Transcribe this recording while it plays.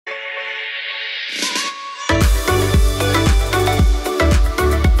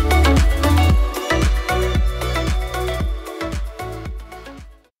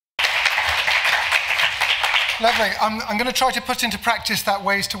Lovely. I'm going to try to put into practice that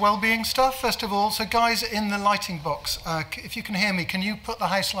ways to well-being stuff, first of all. So guys in the lighting box, if you can hear me, can you put the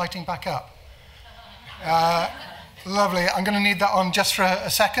house lighting back up? Lovely. I'm going to need that on just for a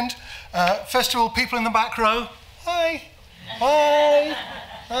second. First of all, people in the back row. Hi. Hi.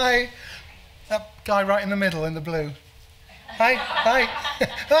 Hi. That guy right in the middle in the blue. Hi. Hi.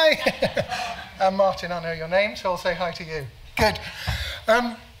 Hi. And Martin, I know your name, so I'll say hi to you. Good.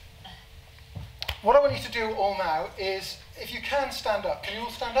 What I want you to do all now is, if you can stand up, can you all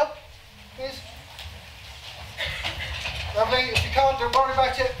stand up, please? Lovely. If you can't, don't worry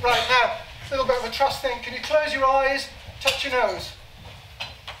about it. Right, now, a little bit of a trust thing. Can you close your eyes, touch your nose?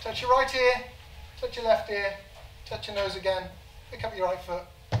 Touch your right ear, touch your left ear, touch your nose again, pick up your right foot,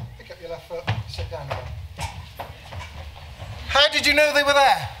 pick up your left foot, sit down again. How did you know they were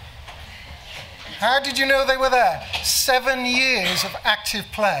there? How did you know they were there? 7 years of active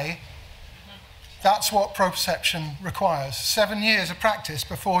play. That's what proprioception requires. 7 years of practice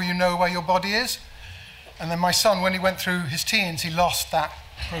before you know where your body is. And then my son, when he went through his teens, he lost that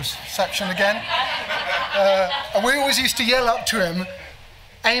proprioception again. And we always used to yell up to him,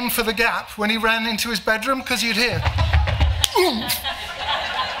 aim for the gap, when he ran into his bedroom, because you'd hear, oomph!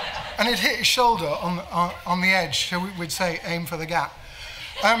 And he'd hit his shoulder on the edge, so we'd say, aim for the gap.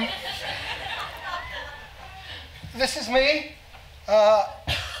 This is me.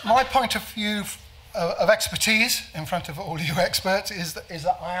 My point of view of expertise in front of all you experts is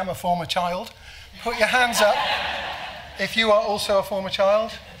that I am a former child. Put your hands up if you are also a former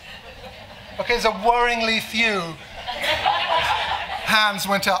child. Okay, there's a worryingly few hands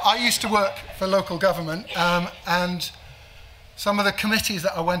went up. I used to work for local government, and some of the committees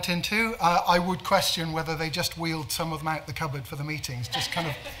that I went into, I would question whether they just wheeled some of them out the cupboard for the meetings, just kind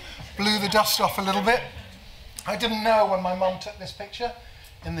of blew the dust off a little bit. I didn't know when my mum took this picture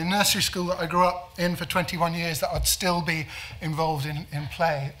in the nursery school that I grew up in for 21 years that I'd still be involved in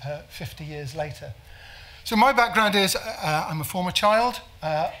play 50 years later. So my background is I'm a former child.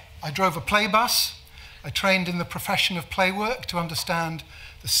 I drove a play bus. I trained in the profession of play work to understand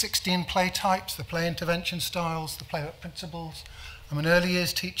the 16 play types, the play intervention styles, the play work principles. I'm an early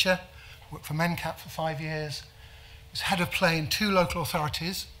years teacher, worked for MenCap for 5 years, was head of play in 2 local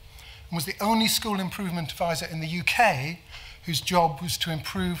authorities, and was the only school improvement advisor in the UK whose job was to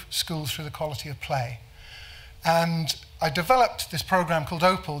improve schools through the quality of play. And I developed this program called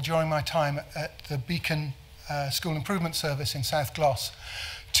OPAL during my time at the Beacon School Improvement Service in South Gloss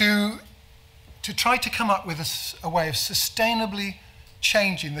to try to come up with a way of sustainably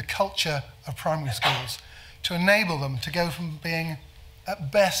changing the culture of primary schools, to enable them to go from being,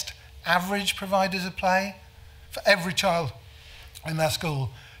 at best, average providers of play for every child in their school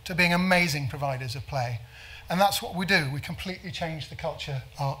to being amazing providers of play. And that's what we do. We completely change the culture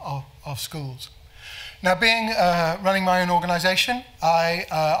of schools. Now, running my own organisation,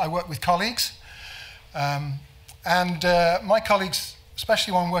 I work with colleagues. My colleagues,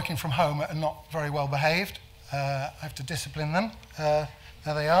 especially when working from home, are not very well behaved. I have to discipline them. There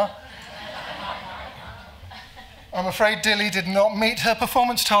they are. I'm afraid Dilly did not meet her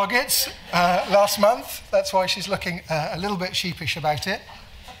performance targets last month. That's why she's looking a little bit sheepish about it.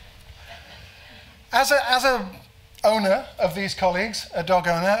 As a owner of these colleagues, a dog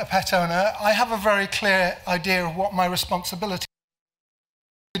owner, a pet owner, I have a very clear idea of what my responsibility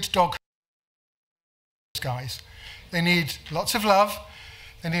is. Good dog guys. They need lots of love.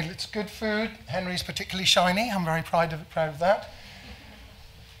 They need lots of good food. Henry's particularly shiny. I'm very proud of that.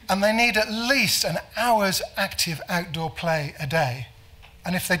 And they need at least an hour's active outdoor play a day.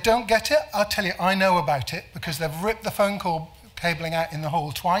 And if they don't get it, I'll tell you, I know about it because they've ripped the phone cabling out in the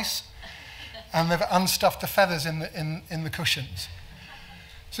hole twice. And they've unstuffed the feathers in the cushions.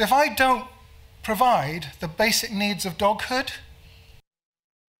 So if I don't provide the basic needs of doghood,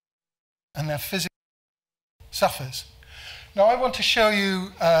 and their physical suffers. Now I want to show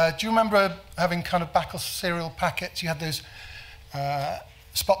you, do you remember having kind of Backle cereal packets? You had those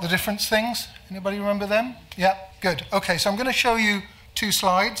spot the difference things. Anybody remember them? Yeah, good. Okay, so I'm going to show you 2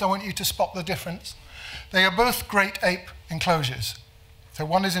 slides. I want you to spot the difference. They are both great ape enclosures. So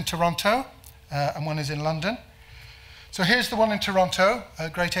one is in Toronto, and one is in London. So here's the one in Toronto, a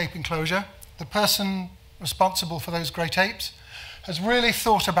great ape enclosure. The person responsible for those great apes has really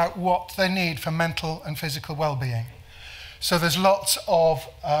thought about what they need for mental and physical well-being. So there's lots of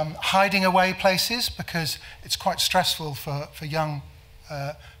hiding away places because it's quite stressful for young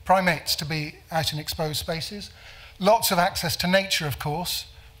primates to be out in exposed spaces. Lots of access to nature, of course,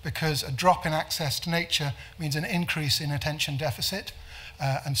 because a drop in access to nature means an increase in attention deficit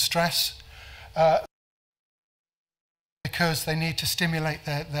and stress. Because they need to stimulate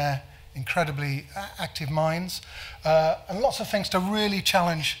their incredibly active minds, and lots of things to really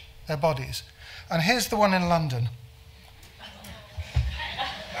challenge their bodies. And here's the one in London.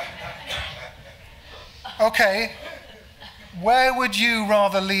 Okay, where would you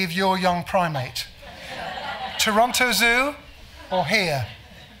rather leave your young primate? Toronto Zoo or here?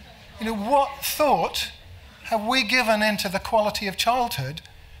 You know, what thought have we given into the quality of childhood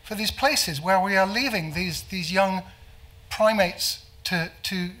for these places where we are leaving these young primates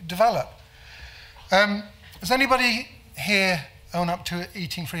to develop? Does anybody here own up to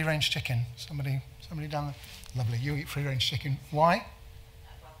eating free-range chicken? Somebody down there? Lovely, you eat free-range chicken. Why?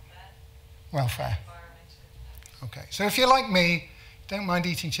 Welfare. Okay, so if you're like me, don't mind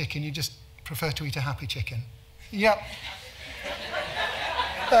eating chicken, you just prefer to eat a happy chicken. Yep.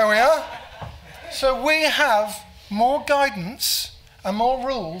 There we are. So we have more guidance and more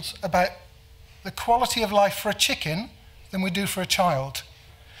rules about the quality of life for a chicken than we do for a child.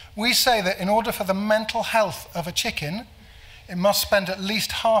 We say that in order for the mental health of a chicken, it must spend at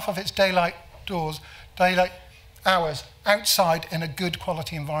least half of its daylight hours outside in a good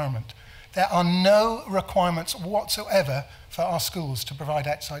quality environment. There are no requirements whatsoever for our schools to provide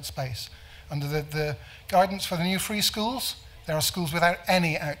outside space. Under the guidance for the new free schools, there are schools without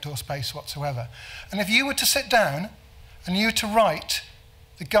any outdoor space whatsoever. And if you were to sit down and you were to write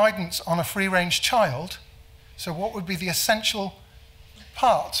the guidance on a free-range child, so what would be the essential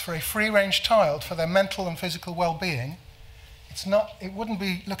parts for a free-range child for their mental and physical well-being, it wouldn't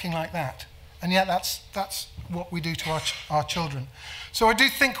be looking like that. And yet that's what we do to our children. So I do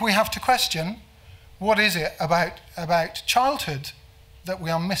think we have to question, what is it about childhood that we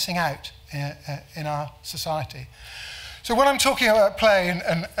are missing out in our society? So when I'm talking about play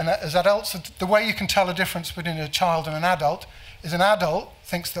and as adults, the way you can tell a difference between a child and an adult is an adult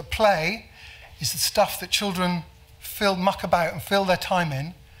thinks that play is the stuff that children muck about and fill their time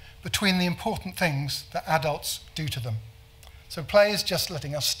in between the important things that adults do to them. So play is just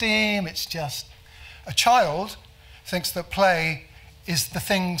letting off steam, it's just... A child thinks that play is the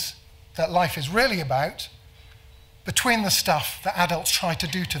things that life is really about between the stuff that adults try to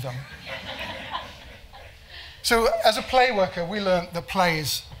do to them. So as a play worker, we learned that play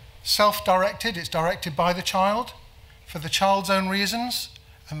is self-directed, it's directed by the child, for the child's own reasons,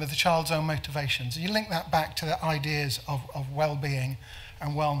 and with the child's own motivations. And you link that back to the ideas of well-being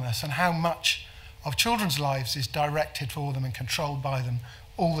and wellness, and how much of children's lives is directed for them and controlled by them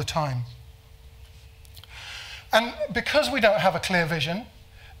all the time. And because we don't have a clear vision,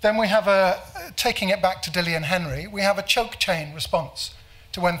 then we have taking it back to Dilly and Henry, we have a choke chain response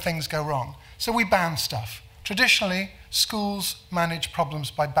to when things go wrong. So we ban stuff. Traditionally, schools manage problems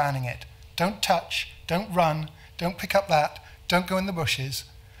by banning it. Don't touch, don't run, don't pick up that, don't go in the bushes.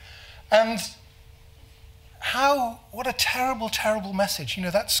 And what a terrible, terrible message. You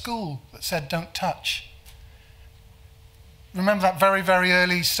know, that school that said don't touch. Remember that very, very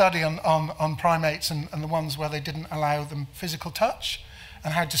early study on primates and the ones where they didn't allow them physical touch,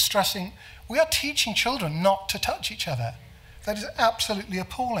 and how distressing. We are teaching children not to touch each other. That is absolutely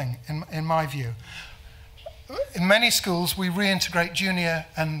appalling in my view. In many schools, we reintegrate junior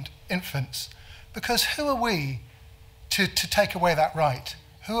and infants, because who are we to take away that right?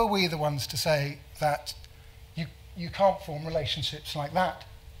 Who are we the ones to say that you can't form relationships like that?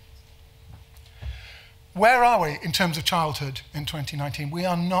 Where are we in terms of childhood in 2019? We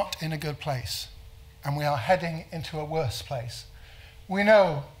are not in a good place, and we are heading into a worse place. We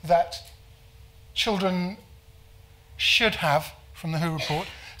know that children should have, from the WHO report,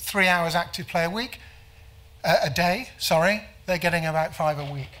 3 hours active play a day. They're getting about 5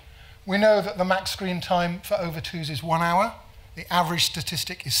 a week. We know that the max screen time for over 2s is 1 hour. The average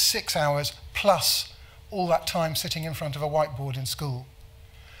statistic is 6 hours, plus all that time sitting in front of a whiteboard in school.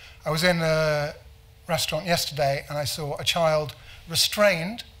 I was in a restaurant yesterday and I saw a child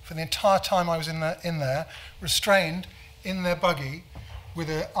restrained for the entire time I was in there, restrained in their buggy with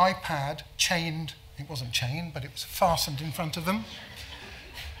an iPad chained. It wasn't chained, but it was fastened in front of them.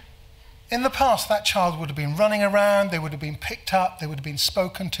 In the past, that child would have been running around, they would have been picked up, they would have been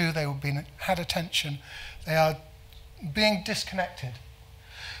spoken to, they would have had attention. They are being disconnected.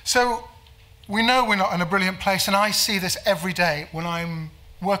 So we know we're not in a brilliant place, and I see this every day when I'm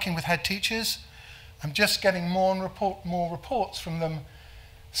working with head teachers. I'm just getting more reports from them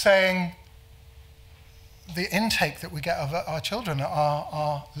saying the intake that we get of our children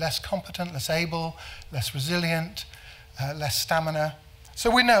are less competent, less able, less resilient, less stamina. So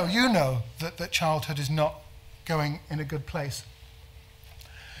we know, you know, that childhood is not going in a good place.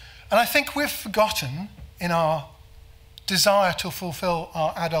 And I think we've forgotten in our desire to fulfill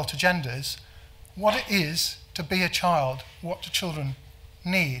our adult agendas what it is to be a child, what do children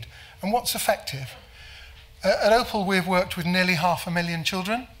need. And what's effective? At OPAL, we've worked with nearly 500,000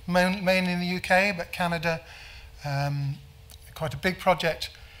 children, mainly in the UK, but Canada, quite a big project.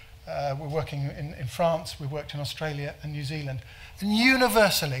 We're working in France, we've worked in Australia and New Zealand. And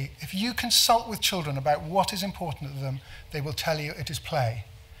universally, if you consult with children about what is important to them, they will tell you it is play,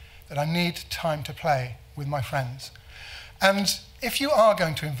 that I need time to play with my friends. And if you are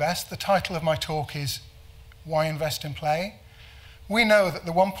going to invest, the title of my talk is Why Invest in Play? We know that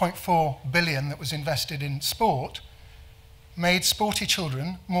the 1.4 billion that was invested in sport made sporty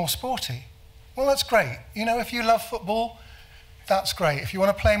children more sporty. Well, that's great. You know, if you love football, that's great. If you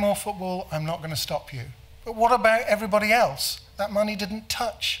want to play more football, I'm not going to stop you. But what about everybody else? That money didn't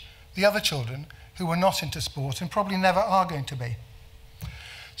touch the other children who were not into sport and probably never are going to be.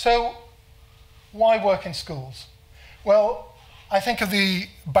 So, why work in schools? Well, I think of the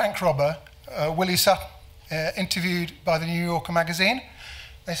bank robber, Willie Sutton, interviewed by the New Yorker magazine.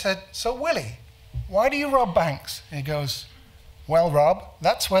 They said, so Willie, why do you rob banks? And he goes, well, Rob,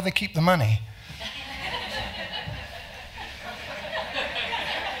 that's where they keep the money.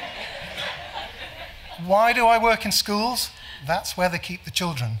 Why do I work in schools? That's where they keep the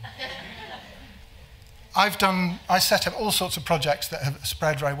children. I set up all sorts of projects that have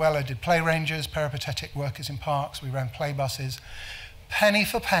spread very well. I did play rangers, peripatetic workers in parks, we ran play buses. Penny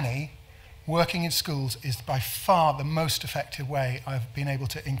for penny, working in schools is by far the most effective way I've been able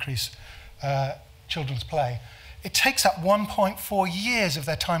to increase children's play. It takes up 1.4 years of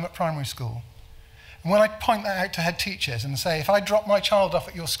their time at primary school. And when I point that out to head teachers and say, if I drop my child off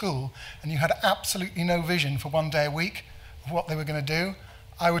at your school and you had absolutely no vision for one day a week of what they were going to do,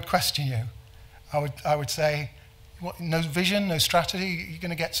 I would question you. I would say, what, no vision, no strategy, you're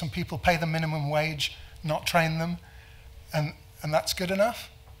going to get some people, pay them minimum wage, not train them, and that's good enough?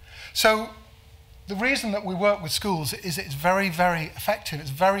 So the reason that we work with schools is it's very, very effective,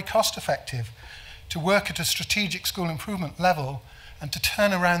 it's very cost effective to work at a strategic school improvement level and to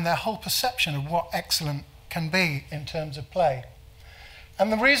turn around their whole perception of what excellent can be in terms of play. And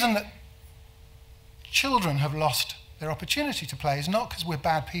the reason that children have lost their opportunity to play is not because we're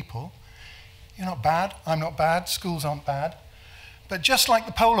bad people. You're not bad, I'm not bad, schools aren't bad. But just like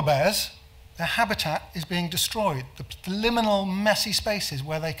the polar bears, their habitat is being destroyed. The liminal, messy spaces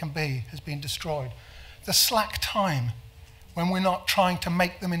where they can be has been destroyed. The slack time when we're not trying to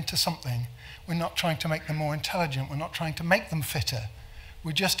make them into something. We're not trying to make them more intelligent. We're not trying to make them fitter.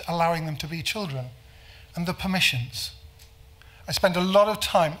 We're just allowing them to be children. And the permissions. I spend a lot of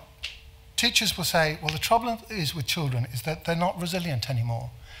time, teachers will say, well, the trouble is with children is that they're not resilient anymore.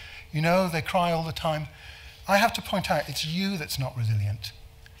 You know, they cry all the time. I have to point out, it's you that's not resilient.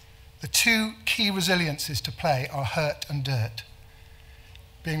 The two key resiliences to play are hurt and dirt.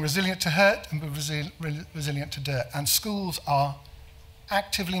 Being resilient to hurt and being resilient to dirt. And schools are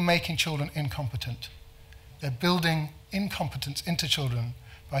actively making children incompetent. They're building incompetence into children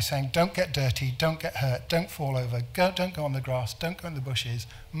by saying, don't get dirty, don't get hurt, don't fall over, don't go on the grass, don't go in the bushes,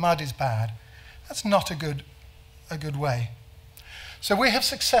 mud is bad. That's not a good way. So we have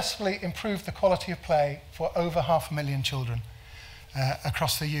successfully improved the quality of play for over 500,000 children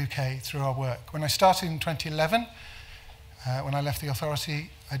across the UK through our work. When I started in 2011, when I left the authority,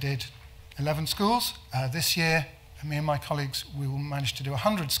 I did 11 schools. This year, me and my colleagues, we will manage to do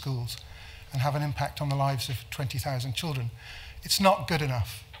 100 schools and have an impact on the lives of 20,000 children. It's not good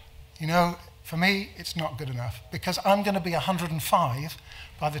enough. You know, for me, it's not good enough because I'm going to be 105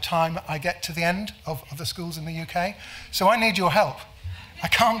 by the time I get to the end of the schools in the UK. So I need your help. I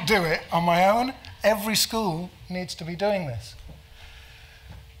can't do it on my own. Every school needs to be doing this.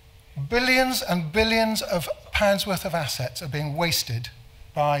 Billions and billions of pounds worth of assets are being wasted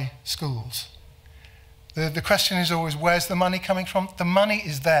by schools. The question is always, where's the money coming from? The money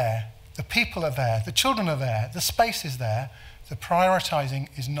is there. The people are there. The children are there. The space is there. The prioritising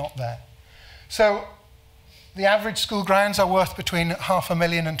is not there. So the average school grounds are worth between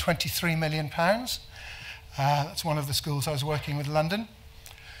 £500,000 and £23 million. That's one of the schools I was working with in London.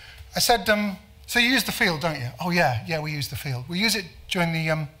 I said, so you use the field, don't you? Oh, yeah, we use the field. We use it during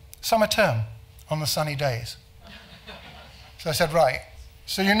the summer term on the sunny days. So I said, right,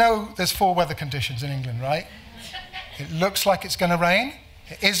 so you know there's 4 weather conditions in England, right? It looks like it's going to rain.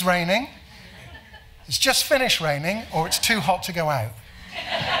 It is raining. It's just finished raining, or it's too hot to go out.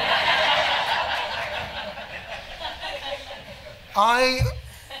 I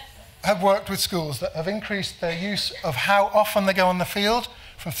have worked with schools that have increased their use of how often they go on the field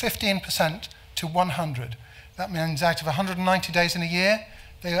from 15% to 100. That means out of 190 days in a year,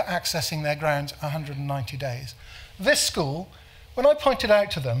 they are accessing their grounds 190 days. This school, when I pointed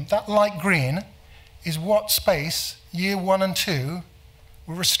out to them, that light green is what space year 1 and 2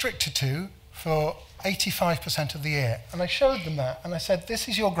 were restricted to for 85% of the year. And I showed them that, and I said, this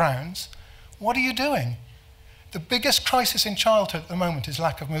is your grounds. What are you doing? The biggest crisis in childhood at the moment is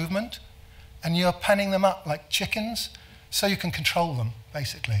lack of movement, and you're penning them up like chickens so you can control them,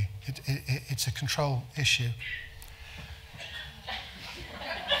 basically. It's a control issue.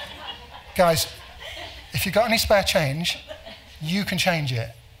 Guys, if you've got any spare change, you can change it.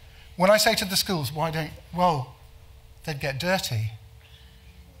 When I say to the schools, well, they'd get dirty.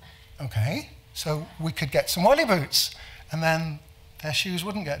 Okay, so we could get some welly boots, and then their shoes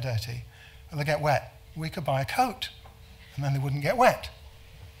wouldn't get dirty, and they get wet. We could buy a coat, and then they wouldn't get wet.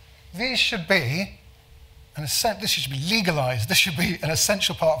 These should be, this should be legalized. This should be an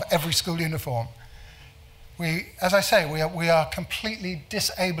essential part of every school uniform. As I say, we are completely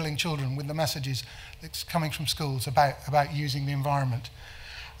disabling children with the messages that's coming from schools about using the environment.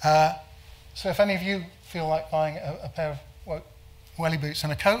 So if any of you feel like buying a pair of welly boots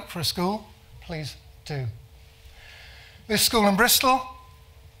and a coat for a school, please do. This school in Bristol,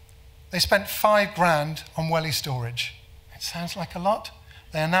 they spent £5 grand on welly storage. It sounds like a lot.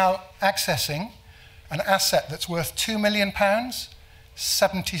 They are now accessing an asset that's worth £2 million,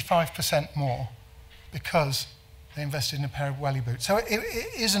 75% more, because they invested in a pair of welly boots. So it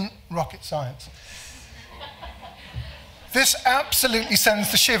isn't rocket science. This absolutely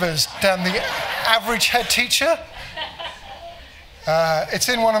sends the shivers down the average head teacher. It's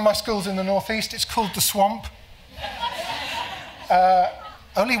in one of my schools in the northeast. It's called The Swamp.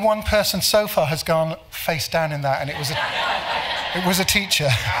 Only one person so far has gone face down in that, and it was a teacher.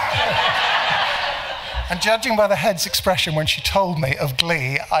 And judging by the head's expression when she told me of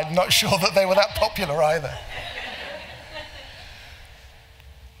glee, I'm not sure that they were that popular either.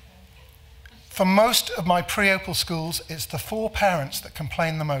 For most of my pre-OPAL schools, it's the 4 parents that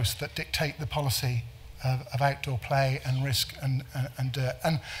complain the most that dictate the policy of outdoor play and risk and dirt.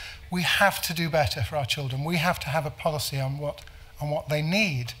 And we have to do better for our children. We have to have a policy on what they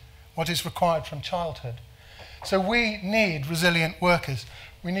need, what is required from childhood. So we need resilient workers.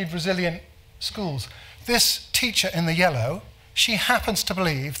 We need resilient schools. This teacher in the yellow, she happens to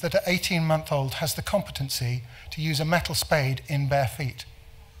believe that an 18-month-old has the competency to use a metal spade in bare feet.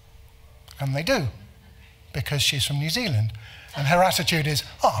 And they do, because she's from New Zealand. And her attitude is,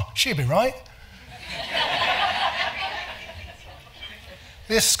 she'll be right.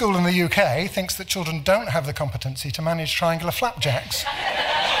 This school in the UK thinks that children don't have the competency to manage triangular flapjacks.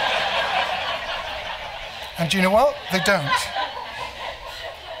 And do you know what? They don't.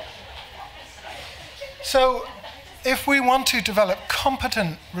 So if we want to develop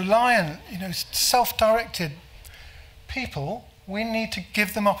competent, reliant, self-directed people, we need to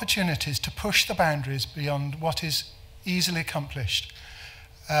give them opportunities to push the boundaries beyond what is easily accomplished.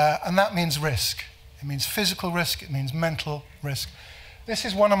 And that means risk. It means physical risk, it means mental risk. This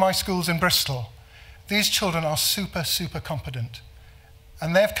is one of my schools in Bristol. These children are super, super competent.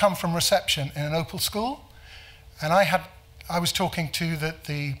 And they've come from reception in an OPAL school. And I was talking to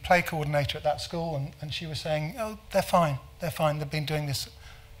the play coordinator at that school, and she was saying, they're fine. They've been doing this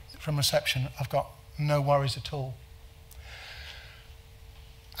from reception. I've got no worries at all.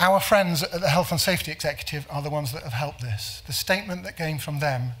 Our friends at the Health and Safety Executive are the ones that have helped this. The statement that came from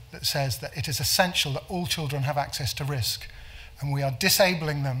them that says that it is essential that all children have access to risk, and we are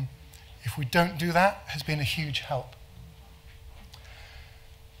disabling them if we don't do that, has been a huge help.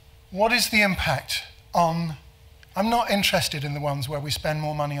 What is the impact on... I'm not interested in the ones where we spend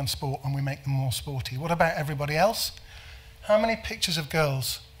more money on sport and we make them more sporty. What about everybody else? How many pictures of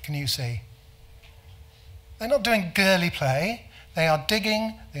girls can you see? They're not doing girly play. They are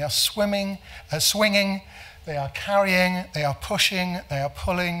digging, they are swimming, swinging, they are carrying, they are pushing, they are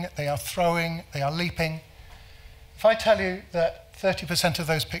pulling, they are throwing, they are leaping. If I tell you that 30% of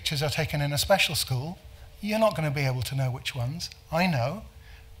those pictures are taken in a special school, you're not going to be able to know which ones. I know,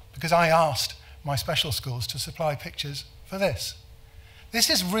 because I asked my special schools to supply pictures for this. This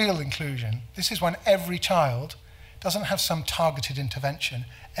is real inclusion. This is when every child doesn't have some targeted intervention.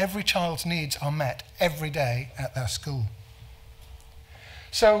 Every child's needs are met every day at their school.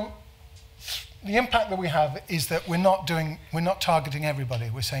 So the impact that we have is that we're not targeting everybody.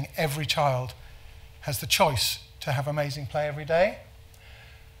 We're saying every child has the choice to have amazing play every day.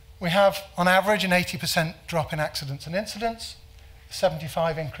 We have, on average, an 80% drop in accidents and incidents, a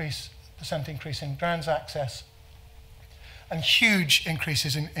 75% increase in grounds access, and huge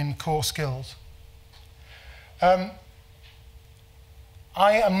increases in core skills. I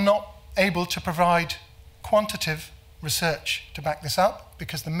am not able to provide quantitative research to back this up,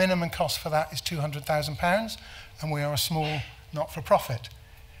 because the minimum cost for that is £200,000, and we are a small not-for-profit.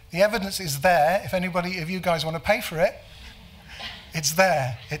 The evidence is there. If anybody of you guys want to pay for it, It's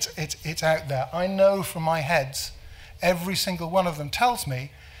there. It's out there. I know from my heads, every single one of them tells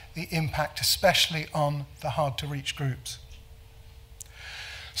me the impact, especially on the hard-to-reach groups.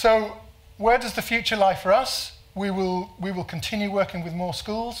 So where does the future lie for us? We will continue working with more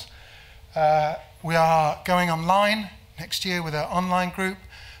schools. We are going online next year with our online group.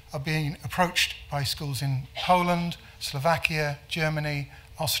 Are being approached by schools in Poland, Slovakia, Germany,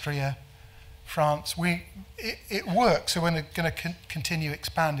 Austria, France. It works, so we're going to continue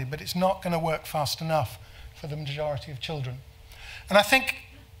expanding, but it's not going to work fast enough for the majority of children. And I think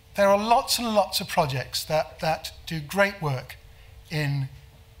there are lots and lots of projects that do great work in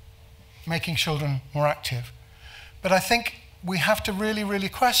making children more active. But I think we have to really, really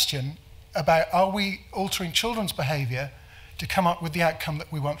question about, are we altering children's behaviour to come up with the outcome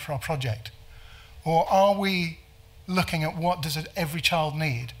that we want for our project? Or are we looking at what does every child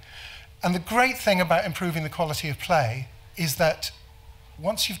need? And the great thing about improving the quality of play is that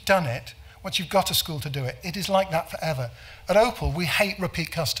once you've done it, once you've got a school to do it, it is like that forever. At OPAL, we hate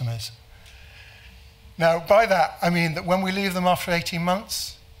repeat customers. Now, by that, I mean that when we leave them after 18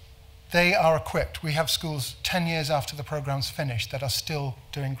 months, they are equipped. We have schools 10 years after the program's finished that are still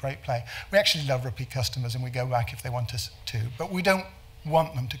doing great play. We actually love repeat customers and we go back if they want us to, but we don't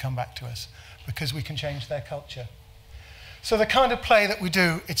want them to come back to us because we can change their culture. So the kind of play that we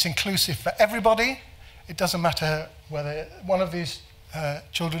do, it's inclusive for everybody. It doesn't matter whether one of these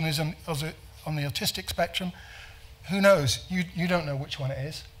children is on the autistic spectrum. Who knows? You don't know which one it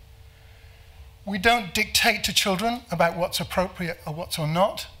is. We don't dictate to children about what's appropriate or what's or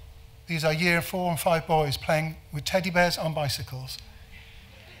not. These are year 4 and 5 boys playing with teddy bears on bicycles.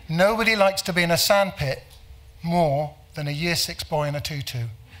 Nobody likes to be in a sandpit more than a year 6 boy in a tutu.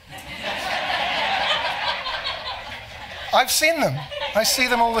 I've seen them. I see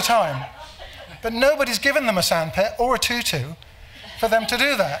them all the time. But nobody's given them a sandpit or a tutu for them to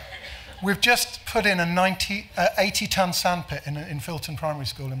do that. We've just put in a 80-ton sandpit in Filton Primary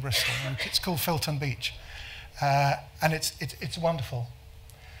School in Bristol. It's called Filton Beach. And it's wonderful.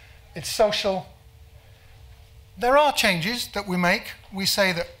 It's social. There are changes that we make. We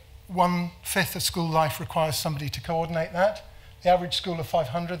say that 1/5 of school life requires somebody to coordinate that. The average school of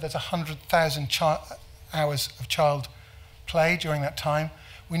 500, there's 100,000 hours of child play during that time.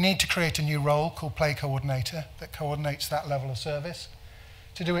 We need to create a new role called play coordinator that coordinates that level of service.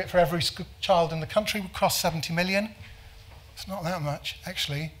 To do it for every child in the country would cost 70 million. It's not that much,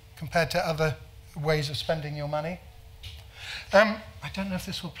 actually, compared to other ways of spending your money. I don't know if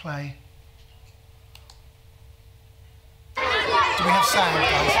this will play. Do we have sound,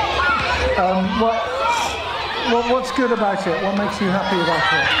 guys? What's good about it? What makes you happy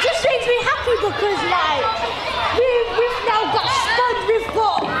about it? It just makes me happy because, like, we've now got spun, we've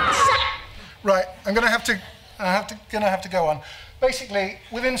got... Right, I'm going to have to go on. Basically,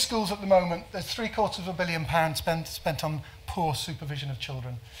 within schools at the moment, there's £750 million spent on poor supervision of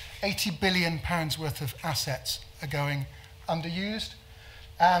children. £80 billion worth of assets are going underused,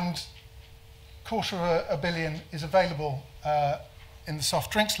 and £250 million is available in the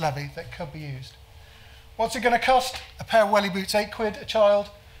soft drinks levy that could be used. What's it going to cost? A pair of welly boots, £8 a child,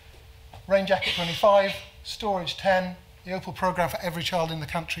 rain jacket 25, storage 10, the OPAL programme for every child in the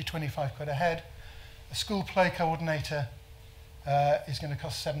country, £25 a head. A school play coordinator is going to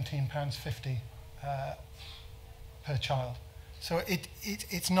cost £17.50 per child. So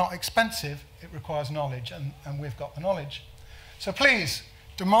it's not expensive, it requires knowledge, and we've got the knowledge. So please,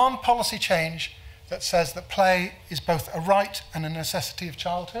 demand policy change that says that play is both a right and a necessity of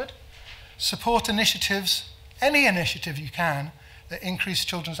childhood. Support initiatives, any initiative you can, that increase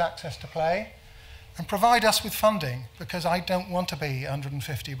children's access to play, and provide us with funding, because I don't want to be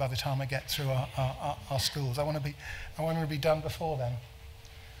 150 by the time I get through our schools. I want to be done before then.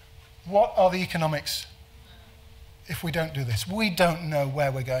 What are the economics if we don't do this? We don't know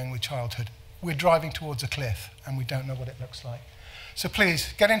where we're going with childhood. We're driving towards a cliff, and we don't know what it looks like. So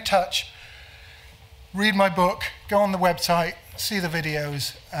please, get in touch, read my book, go on the website, see the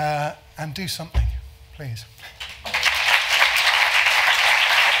videos, and do something, please.